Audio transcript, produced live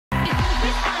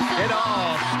It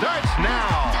all starts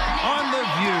now on The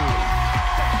View.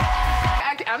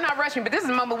 I'm not rushing, but this is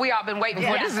the moment we all been waiting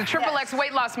for. This is a XXX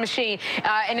weight loss machine,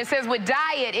 and it says with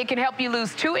diet, it can help you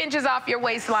lose 2 inches off your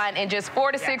waistline in just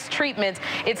 4 to 6 treatments.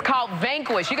 It's called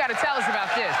Vanquish. You got to tell us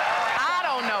about this. I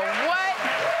don't know what?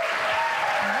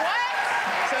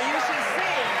 So you should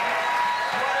see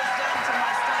what it's done to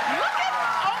my stomach. Look at,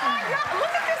 oh my God,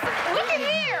 look at this. Look at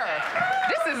here.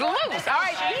 This is loose. All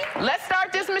right, let's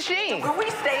start this machine. Will we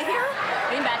stay here?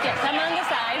 Lean back, yeah, come on the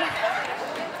side.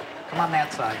 Come on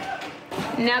that side.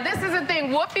 Now, this is the thing.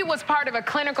 Whoopi was part of a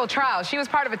clinical trial. She was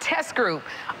part of a test group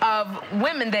of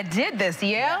women that did this,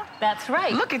 yeah? That's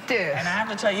right. Look at this. And I have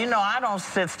to tell you, I don't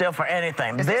sit still for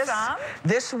anything.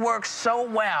 This works so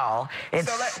well,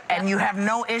 and you have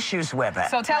no issues with it.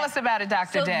 So tell us about it,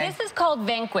 Dr. Day. So this is called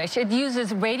Vanquish. It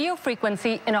uses radio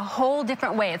frequency in a whole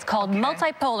different way. It's called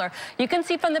multipolar. You can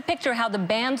see from the picture how the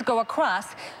bands go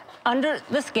across under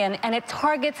the skin, and it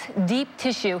targets deep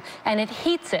tissue, and it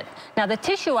heats it. Now, the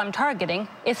tissue I'm targeting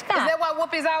is fat. Is that why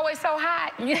Whoopi's always so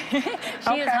hot? She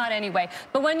is hot anyway.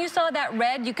 But when you saw that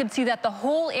red, you could see that the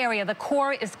whole area, the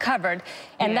core, is covered,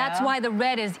 and that's why the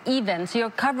red is even. So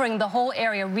you're covering the whole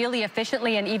area really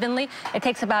efficiently and evenly. It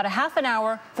takes about a half an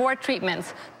hour, 4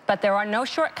 treatments, but there are no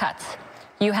shortcuts.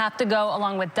 You have to go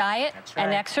along with diet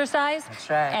and exercise,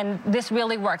 and this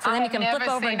really works. And then you can flip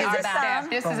over and do the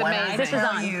back. This is amazing. This is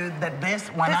on.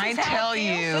 When I tell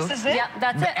you, this is it. Yeah,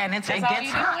 that's it. And it gets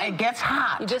hot. It gets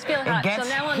hot. You just feel hot. So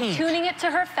now I'm tuning it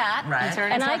to her fat,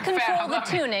 and I control the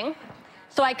tuning.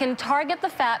 So I can target the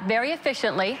fat very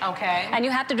efficiently. Okay. And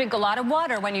you have to drink a lot of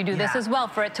water when you do this as well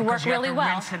for it to work really well.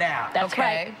 Rinse it out. That's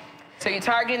right. So you're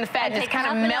targeting the fat, just kind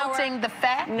of melting the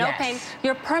fat? No pain.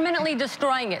 You're permanently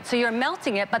destroying it. So you're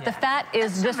melting it, but the fat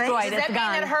is destroyed. Does that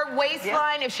mean that her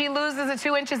waistline, if she loses the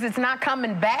 2 inches, it's not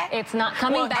coming back? It's not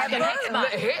coming back. Hell, it's yo.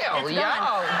 And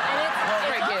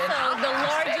it's also the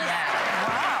largest.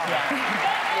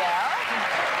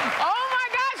 Oh my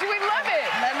gosh, we love it.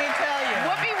 Let me tell you.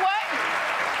 Whoopi, what?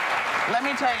 Let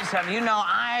me tell you something.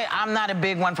 I'm not a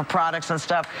big one for products and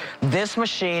stuff. This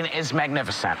machine is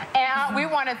magnificent. And we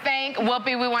want to thank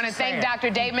Whoopi. We want to thank Dr.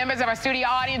 Day. Members of our studio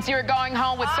audience, you're going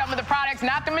home with some of the products,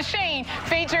 not the machine,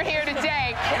 featured here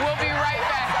today. We'll be right back.